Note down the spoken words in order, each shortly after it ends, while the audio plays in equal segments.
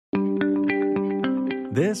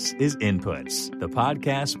This is Inputs, the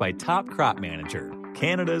podcast by Top Crop Manager,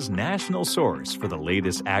 Canada's national source for the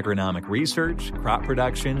latest agronomic research, crop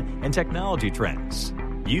production, and technology trends.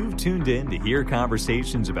 You've tuned in to hear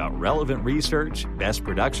conversations about relevant research, best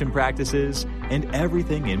production practices, and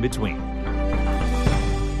everything in between.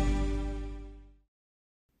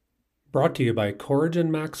 Brought to you by Coragen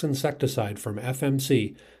Max insecticide from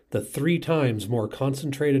FMC, the 3 times more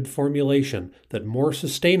concentrated formulation that more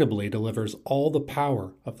sustainably delivers all the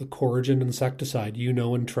power of the Coragen insecticide you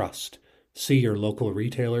know and trust. See your local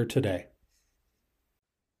retailer today.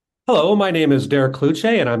 Hello, my name is Derek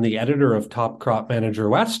Cluche, and I'm the editor of Top Crop Manager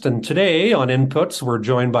West. And today on Inputs, we're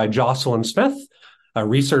joined by Jocelyn Smith, a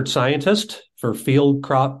research scientist for field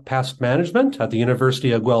crop pest management at the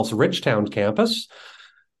University of Guelph's Ridgetown campus.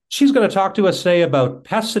 She's going to talk to us today about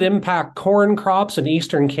pests that impact corn crops in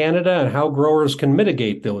eastern Canada and how growers can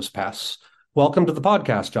mitigate those pests. Welcome to the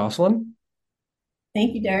podcast, Jocelyn.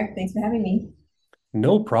 Thank you, Derek. Thanks for having me.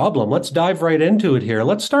 No problem. Let's dive right into it here.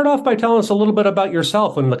 Let's start off by telling us a little bit about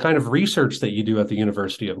yourself and the kind of research that you do at the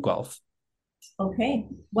University of Guelph. Okay.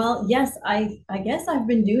 Well, yes, I guess I've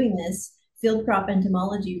been doing this field crop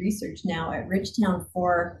entomology research now at Ridgetown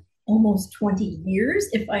for almost 20 years,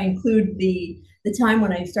 if I include the time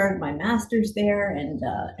when I started my master's there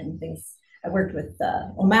and things. I worked with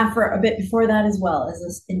OMAFRA a bit before that as well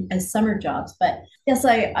as summer jobs. But yes,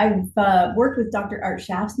 I've worked with Dr. Art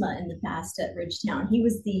Shaftsma in the past at Ridgetown. He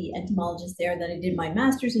was the entomologist there that I did my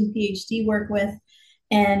master's and PhD work with.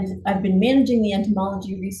 And I've been managing the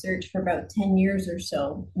entomology research for about 10 years or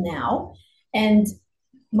so now. And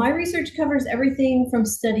my research covers everything from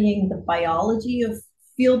studying the biology of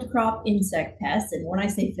field crop insect pests. And when I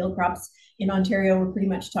say field crops in Ontario, we're pretty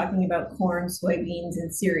much talking about corn, soybeans,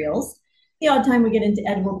 and cereals. The odd time we get into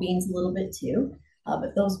edible beans a little bit too,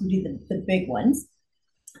 but those would be the big ones.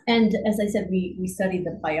 And as I said, we study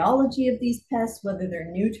the biology of these pests, whether they're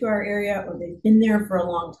new to our area or they've been there for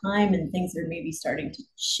a long time and things are maybe starting to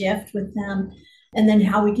shift with them, and then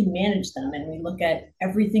how we can manage them. And we look at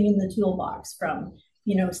everything in the toolbox from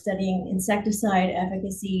studying insecticide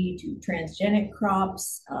efficacy to transgenic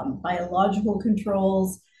crops, biological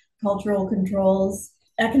controls, cultural controls,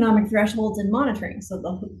 economic thresholds, and monitoring. So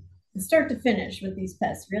the start to finish with these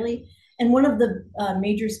pests, really. And one of the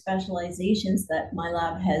major specializations that my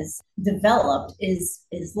lab has developed is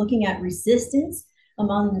looking at resistance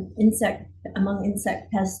among insect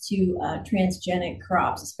pests to transgenic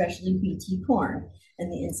crops, especially BT corn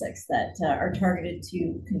and the insects that are targeted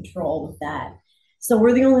to control with that. So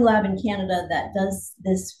we're the only lab in Canada that does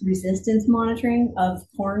this resistance monitoring of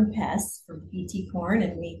corn pests for BT corn.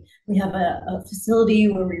 And we have a facility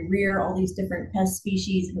where we rear all these different pest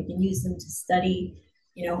species, and we can use them to study,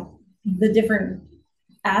 the different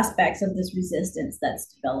aspects of this resistance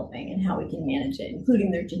that's developing and how we can manage it,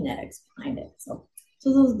 including their genetics behind it. So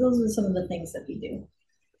those are some of the things that we do.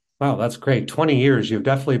 Wow, that's great. 20 years. You've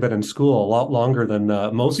definitely been in school a lot longer than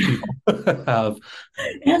most people have.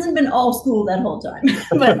 It hasn't been all school that whole time.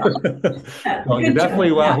 But, well, you're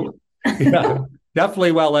definitely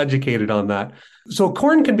definitely well educated on that. So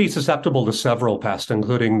corn can be susceptible to several pests,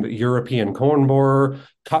 including the European corn borer,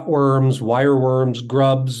 cutworms, wireworms,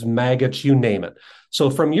 grubs, maggots, you name it.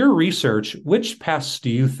 So from your research, which pests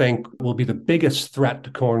do you think will be the biggest threat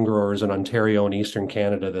to corn growers in Ontario and Eastern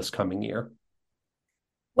Canada this coming year?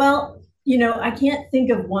 Well, I can't think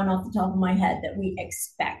of one off the top of my head that we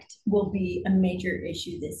expect will be a major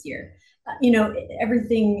issue this year.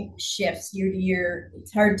 Everything shifts year to year.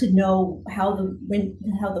 It's hard to know how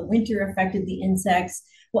the winter affected the insects,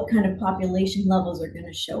 what kind of population levels are going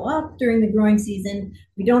to show up during the growing season.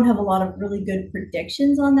 We don't have a lot of really good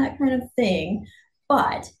predictions on that kind of thing,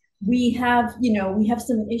 but we have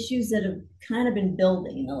some issues that have kind of been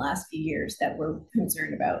building in the last few years that we're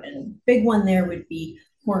concerned about. And a big one there would be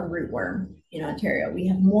corn rootworm in Ontario. We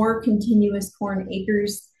have more continuous corn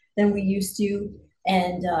acres than we used to,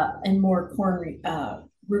 and more corn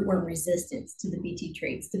rootworm resistance to the BT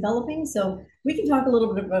traits developing. So we can talk a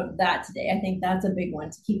little bit about that today. I think that's a big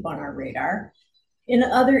one to keep on our radar. In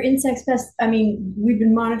other insect pests, we've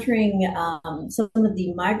been monitoring some of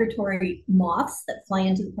the migratory moths that fly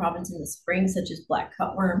into the province in the spring, such as black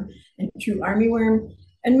cutworm and true armyworm.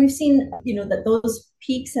 And we've seen, that those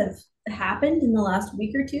peaks have happened in the last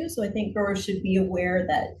week or two. So I think growers should be aware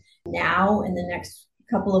that now in the next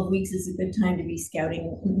couple of weeks is a good time to be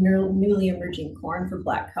scouting newly emerging corn for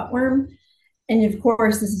black cutworm. And of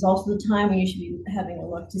course, this is also the time when you should be having a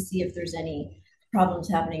look to see if there's any problems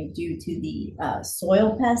happening due to the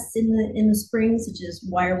soil pests in the spring, such as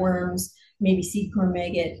wireworms, maybe seed corn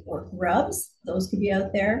maggot or grubs. Those could be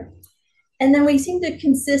out there. And then we seem to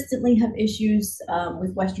consistently have issues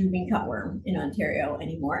with Western bean cutworm in Ontario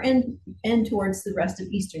anymore, and towards the rest of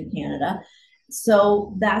Eastern Canada.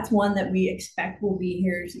 So that's one that we expect will be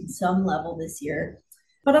here in some level this year.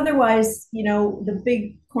 But otherwise, the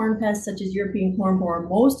big corn pests such as European corn borer,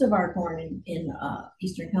 most of our corn in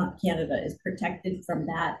Eastern Canada is protected from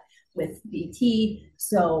that with BT.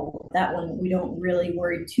 So that one we don't really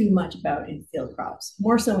worry too much about in field crops,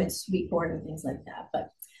 more so in sweet corn and things like that.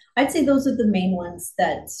 But I'd say those are the main ones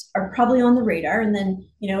that are probably on the radar. And then,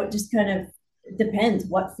 it just kind of depends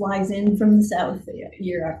what flies in from the south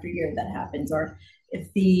year after year that happens, or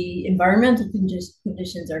if the environmental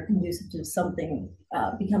conditions are conducive to something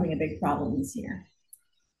becoming a big problem this year.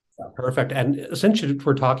 So. Perfect. And since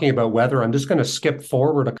we're talking about weather, I'm just going to skip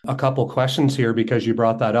forward a couple questions here because you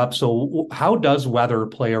brought that up. So how does weather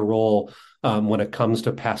play a role when it comes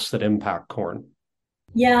to pests that impact corn?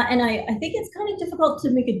 Yeah, and I think it's kind of difficult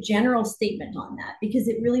to make a general statement on that because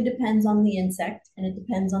it really depends on the insect, and it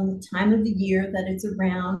depends on the time of the year that it's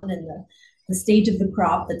around and the stage of the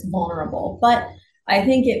crop that's vulnerable. But I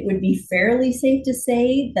think it would be fairly safe to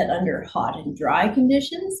say that under hot and dry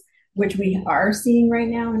conditions, which we are seeing right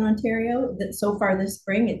now in Ontario, that so far this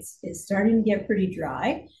spring it's starting to get pretty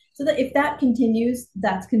dry. So that if that continues,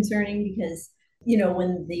 that's concerning because,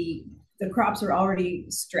 when the crops are already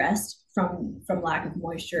stressed from lack of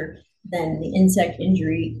moisture, then the insect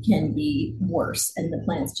injury can be worse and the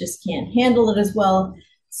plants just can't handle it as well.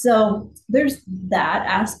 So there's that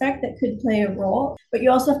aspect that could play a role, but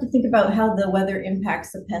you also have to think about how the weather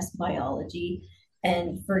impacts the pest biology.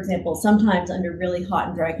 And for example, sometimes under really hot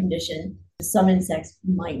and dry condition, some insects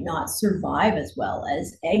might not survive as well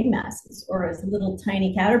as egg masses or as little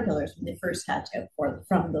tiny caterpillars when they first hatch out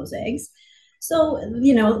from those eggs. So,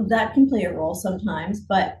 that can play a role sometimes,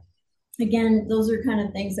 but again, those are kind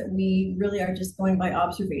of things that we really are just going by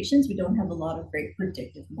observations. We don't have a lot of great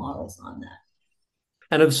predictive models on that.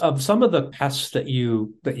 And of some of the pests that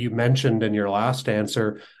you mentioned in your last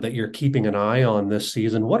answer that you're keeping an eye on this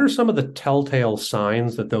season, what are some of the telltale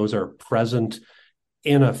signs that those are present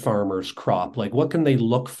in a farmer's crop? Like what can they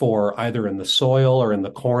look for either in the soil or in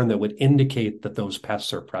the corn that would indicate that those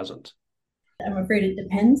pests are present? I'm afraid it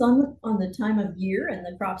depends on the time of year and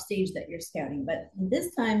the crop stage that you're scouting. But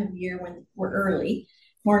this time of year when we're early,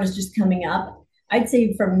 corn is just coming up. I'd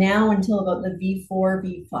say from now until about the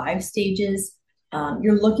V4, V5 stages,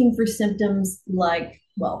 you're looking for symptoms like,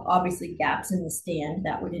 well, obviously gaps in the stand.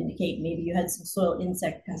 That would indicate maybe you had some soil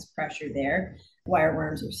insect pest pressure there,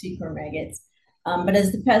 wireworms or seed corn maggots. But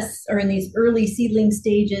as the pests are in these early seedling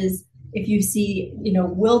stages, if you see,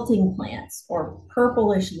 wilting plants or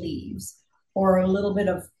purplish leaves, or a little bit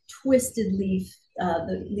of twisted leaf,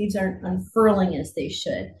 the leaves aren't unfurling as they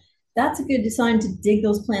should. That's a good sign to dig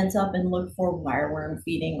those plants up and look for wireworm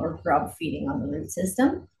feeding or grub feeding on the root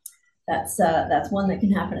system. That's one that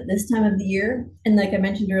can happen at this time of the year. And like I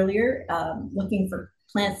mentioned earlier, looking for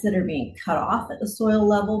plants that are being cut off at the soil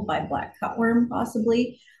level by black cutworm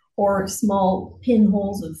possibly, or small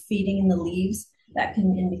pinholes of feeding in the leaves that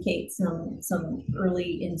can indicate some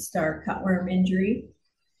early instar cutworm injury.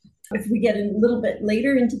 If we get a little bit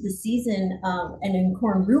later into the season and in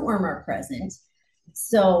corn rootworm are present,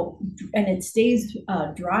 and it stays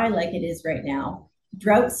dry like it is right now,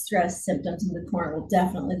 drought stress symptoms in the corn will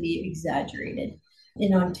definitely be exaggerated.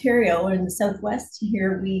 In Ontario, in the Southwest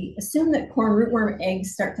here, we assume that corn rootworm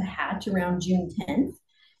eggs start to hatch around June 10th,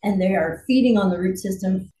 and they are feeding on the root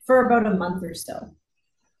system for about a month or so.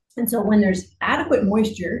 And so when there's adequate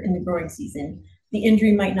moisture in the growing season, the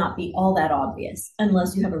injury might not be all that obvious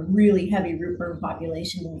unless you have a really heavy rootworm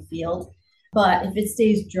population in the field. But if it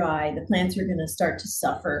stays dry, the plants are going to start to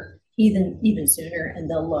suffer even sooner,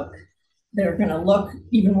 and they're going to look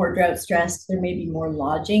even more drought stressed. There may be more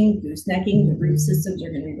lodging, goosenecking. The root systems are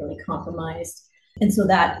going to be really compromised. And so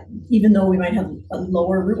that, even though we might have a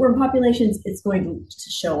lower rootworm populations, it's going to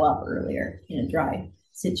show up earlier in a dry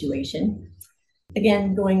situation.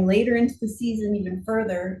 Again, going later into the season even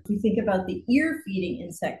further, if we think about the ear-feeding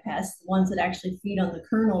insect pests, the ones that actually feed on the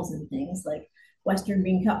kernels and things like Western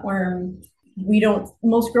bean cutworm,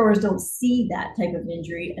 most growers don't see that type of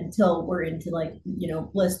injury until we're into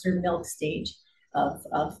blister milk stage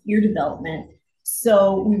of ear development.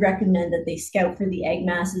 So we recommend that they scout for the egg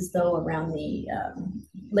masses though around the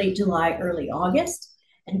late July, early August.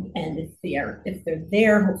 And if they're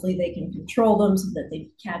there, hopefully they can control them so that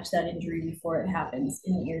they catch that injury before it happens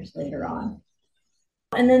in the ears later on.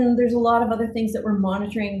 And then there's a lot of other things that we're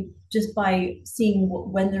monitoring just by seeing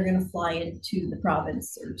when they're going to fly into the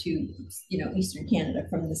province or to Eastern Canada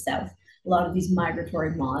from the south. A lot of these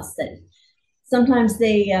migratory moths that Sometimes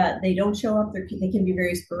they don't show up. They can be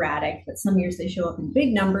very sporadic, but some years they show up in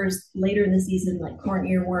big numbers later in the season, like corn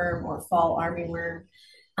earworm or fall armyworm.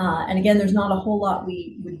 And again, there's not a whole lot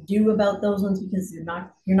we would do about those ones because you're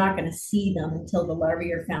not going to see them until the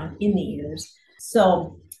larvae are found in the ears.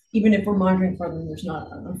 So even if we're monitoring for them,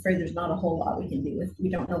 I'm afraid there's not a whole lot we can do. We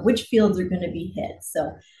don't know which fields are going to be hit.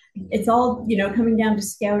 So it's all, coming down to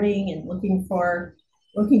scouting and looking for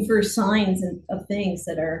signs of things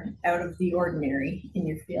that are out of the ordinary in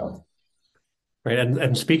your field. Right.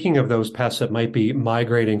 And speaking of those pests that might be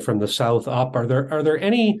migrating from the south up, are there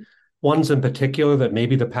any ones in particular that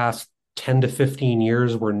maybe the past 10 to 15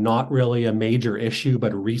 years were not really a major issue,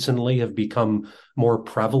 but recently have become more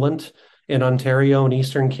prevalent in Ontario and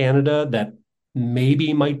Eastern Canada that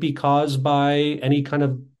maybe might be caused by any kind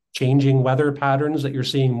of changing weather patterns that you're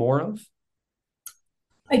seeing more of?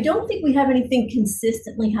 I don't think we have anything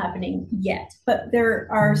consistently happening yet, but there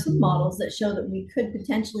are some models that show that we could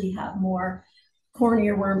potentially have more corn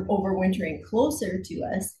earworm overwintering closer to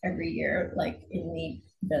us every year, like in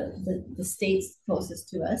the states closest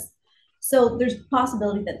to us. So there's a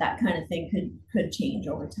possibility that kind of thing could change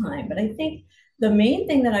over time. But I think the main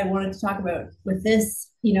thing that I wanted to talk about with this,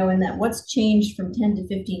 and that what's changed from 10 to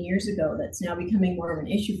 15 years ago that's now becoming more of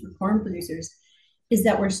an issue for corn producers is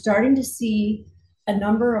that we're starting to see a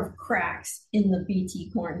number of cracks in the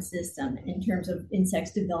BT corn system in terms of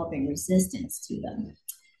insects developing resistance to them.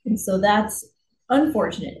 And so that's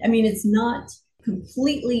unfortunate. I mean, it's not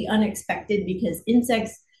completely unexpected because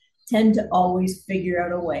insects tend to always figure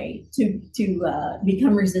out a way to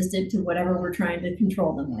become resistant to whatever we're trying to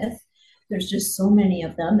control them with. There's just so many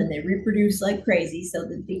of them and they reproduce like crazy. So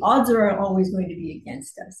the odds are always going to be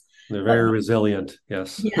against us. They're very resilient.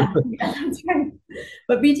 Yes. Yeah, that's right.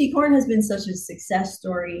 But BT corn has been such a success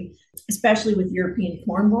story, especially with European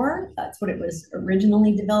corn borer. That's what it was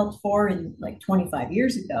originally developed for in like 25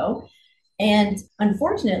 years ago. And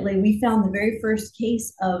unfortunately, we found the very first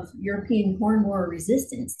case of European corn borer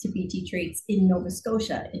resistance to BT traits in Nova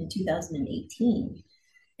Scotia in 2018.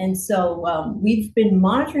 And so we've been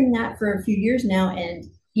monitoring that for a few years now. And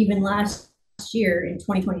even last year in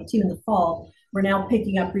 2022 in the fall, we're now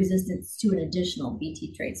picking up resistance to an additional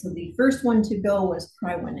BT trait. So the first one to go was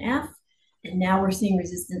Cry1F. And now we're seeing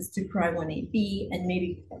resistance to Cry1AB and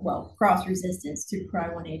maybe, cross resistance to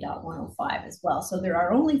Cry1A.105 as well. So there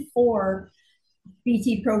are only 4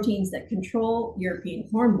 BT proteins that control European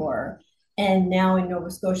corn borer. And now in Nova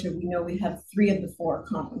Scotia, we know we have 3 of the 4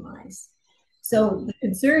 compromised. So the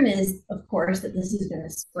concern is, of course, that this is going to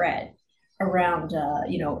spread around,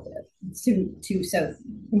 to south,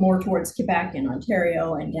 more towards Quebec and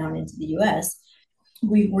Ontario and down into the US.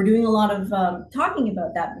 We're doing a lot of talking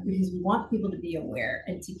about that because we want people to be aware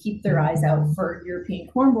and to keep their eyes out for European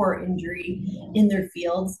corn borer injury in their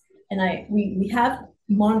fields. And we have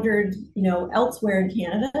monitored, elsewhere in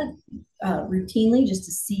Canada routinely just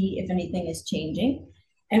to see if anything is changing.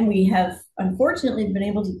 And we have unfortunately been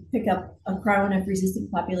able to pick up a Cry1F resistant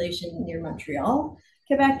population near Montreal,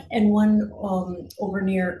 Quebec, and one over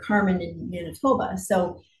near Carmen in Manitoba.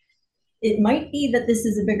 So it might be that this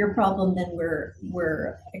is a bigger problem than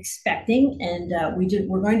we're expecting, and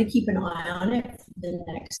we're going to keep an eye on it for the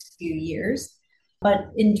next few years.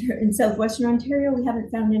 But in southwestern Ontario, we haven't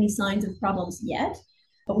found any signs of problems yet.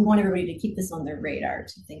 But we want everybody to keep this on their radar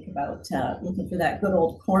to think about looking for that good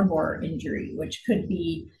old corn borer injury, which could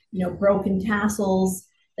be, broken tassels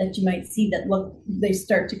that you might see that they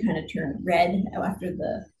start to kind of turn red after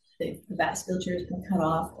the vasculature has been cut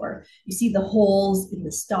off, or you see the holes in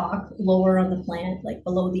the stalk lower on the plant, like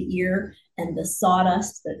below the ear, and the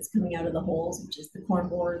sawdust that's coming out of the holes, which is the corn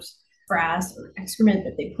borer's frass or excrement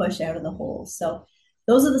that they push out of the holes. So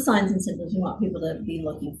those are the signs and symptoms we want people to be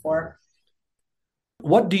looking for.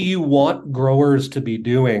 What do you want growers to be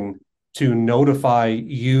doing to notify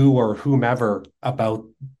you or whomever about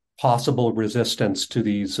possible resistance to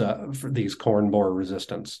these corn borer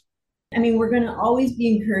resistance? I mean, we're going to always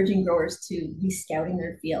be encouraging growers to be scouting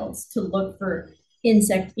their fields, to look for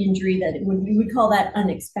insect injury we would call that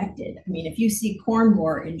unexpected. I mean, if you see corn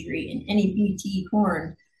borer injury in any BT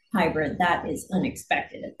corn hybrid, that is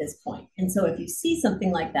unexpected at this point. And so if you see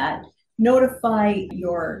something like that, notify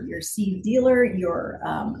your seed dealer, your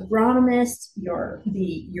agronomist, your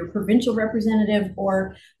provincial representative,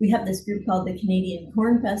 or we have this group called the Canadian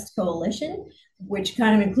Corn Pest Coalition, which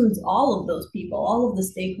kind of includes all of those people, all of the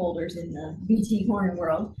stakeholders in the BT corn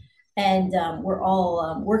world. And we're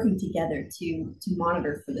all working together to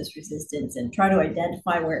monitor for this resistance and try to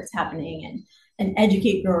identify where it's happening and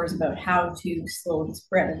educate growers about how to slow the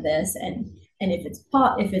spread of this, and if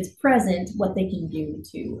it's present, what they can do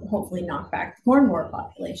to hopefully knock back the corn borer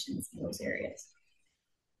populations in those areas.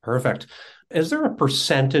 Perfect. Is there a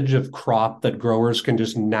percentage of crop that growers can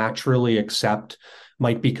just naturally accept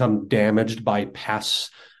might become damaged by pests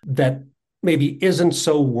that maybe isn't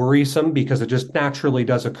so worrisome because it just naturally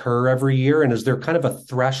does occur every year? And is there kind of a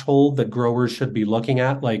threshold that growers should be looking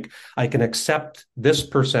at? Like, I can accept this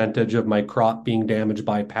percentage of my crop being damaged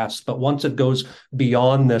by pests, but once it goes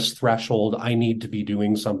beyond this threshold, I need to be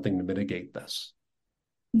doing something to mitigate this.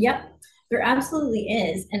 Yep, there absolutely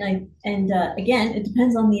is. And again, it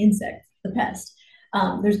depends on the insect, the pest.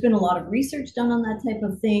 There's been a lot of research done on that type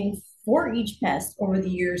of thing for each pest over the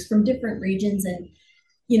years from different regions. And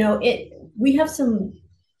we have some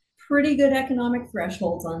pretty good economic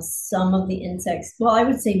thresholds on some of the insects. Well, I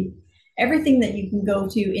would say everything that you can go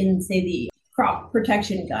to in, say, the crop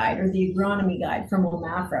protection guide or the agronomy guide from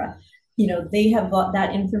OMAFRA, they have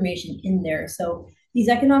that information in there. So these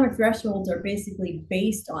economic thresholds are basically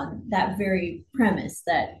based on that very premise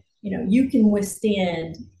that, you can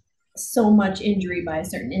withstand so much injury by a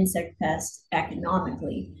certain insect pest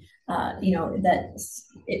economically.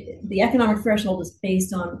 The economic threshold is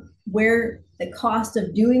based on where the cost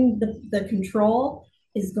of doing the control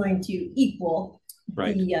is going to equal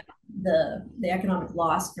right. the economic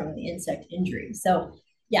loss from the insect injury. So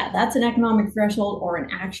yeah, that's an economic threshold or an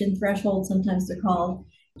action threshold, sometimes they're called.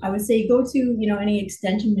 I would say go to any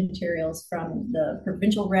extension materials from the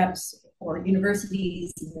provincial reps or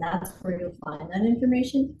universities, and that's where you'll find that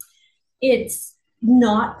information. It's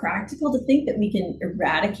not practical to think that we can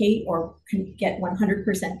eradicate or get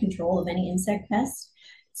 100% control of any insect pests.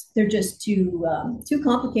 They're just too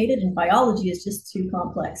complicated, and biology is just too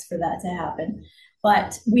complex for that to happen.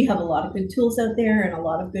 But we have a lot of good tools out there and a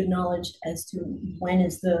lot of good knowledge as to when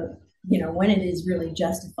it is really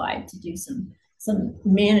justified to do some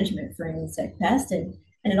management for an insect pest, and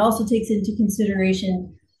it also takes into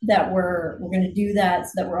consideration that we're going to do that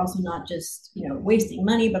so that we're also not just wasting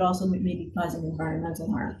money, but also maybe causing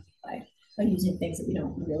environmental harm by using things that we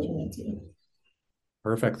don't really need to.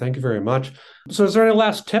 Perfect. Thank you very much. So is there any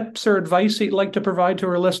last tips or advice that you'd like to provide to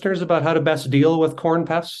our listeners about how to best deal with corn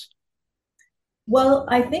pests? Well,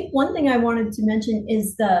 I think one thing I wanted to mention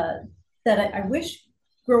is that I wish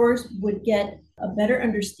growers would get a better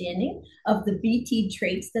understanding of the BT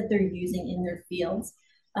traits that they're using in their fields.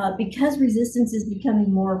 Because resistance is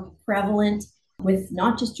becoming more prevalent with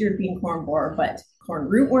not just European corn borer, but corn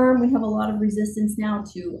rootworm. We have a lot of resistance now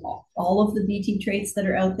to all of the BT traits that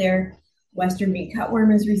are out there. Western bean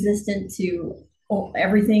cutworm is resistant to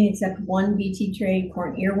everything except one BT trait.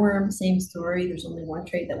 Corn earworm, same story. There's only one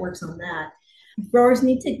trait that works on that. Growers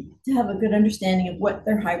need to have a good understanding of what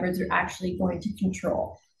their hybrids are actually going to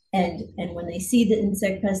control. And when they see the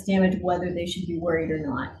insect pest damage, whether they should be worried or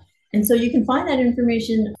not. And so you can find that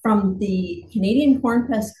information from the Canadian Corn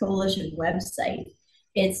Pest Coalition website.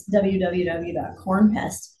 It's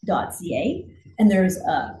www.cornpest.ca. And there's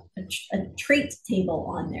a trait table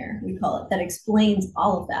on there, we call it, that explains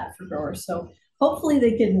all of that for growers. So hopefully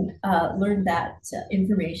they can learn that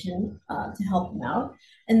information to help them out.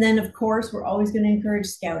 And then, of course, we're always going to encourage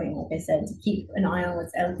scouting, like I said, to keep an eye on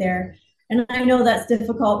what's out there. And I know that's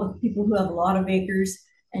difficult with people who have a lot of acres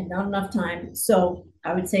and not enough time. So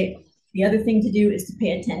I would say the other thing to do is to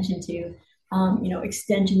pay attention to,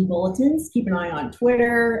 extension bulletins. Keep an eye on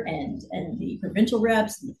Twitter and the provincial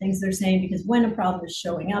reps and the things they're saying, because when a problem is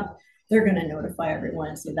showing up, they're going to notify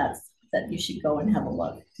everyone. So that you should go and have a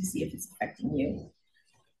look to see if it's affecting you.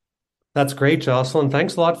 That's great, Jocelyn.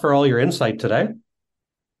 Thanks a lot for all your insight today.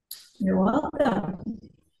 You're welcome.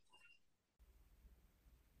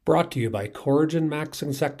 Brought to you by Coragen Max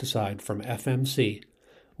insecticide from FMC.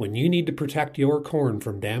 When you need to protect your corn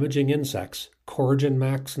from damaging insects, Coragen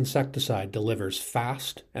Max insecticide delivers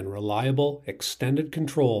fast and reliable extended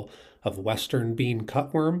control of Western bean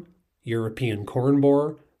cutworm, European corn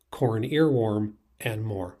borer, corn earworm, and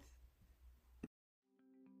more.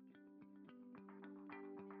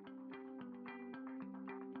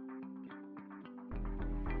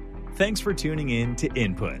 Thanks for tuning in to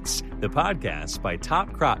Inputs, the podcast by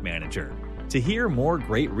Top Crop Manager. To hear more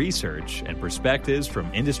great research and perspectives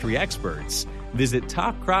from industry experts, visit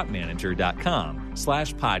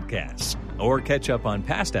topcropmanager.com/podcasts or catch up on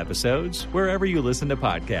past episodes wherever you listen to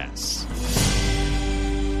podcasts.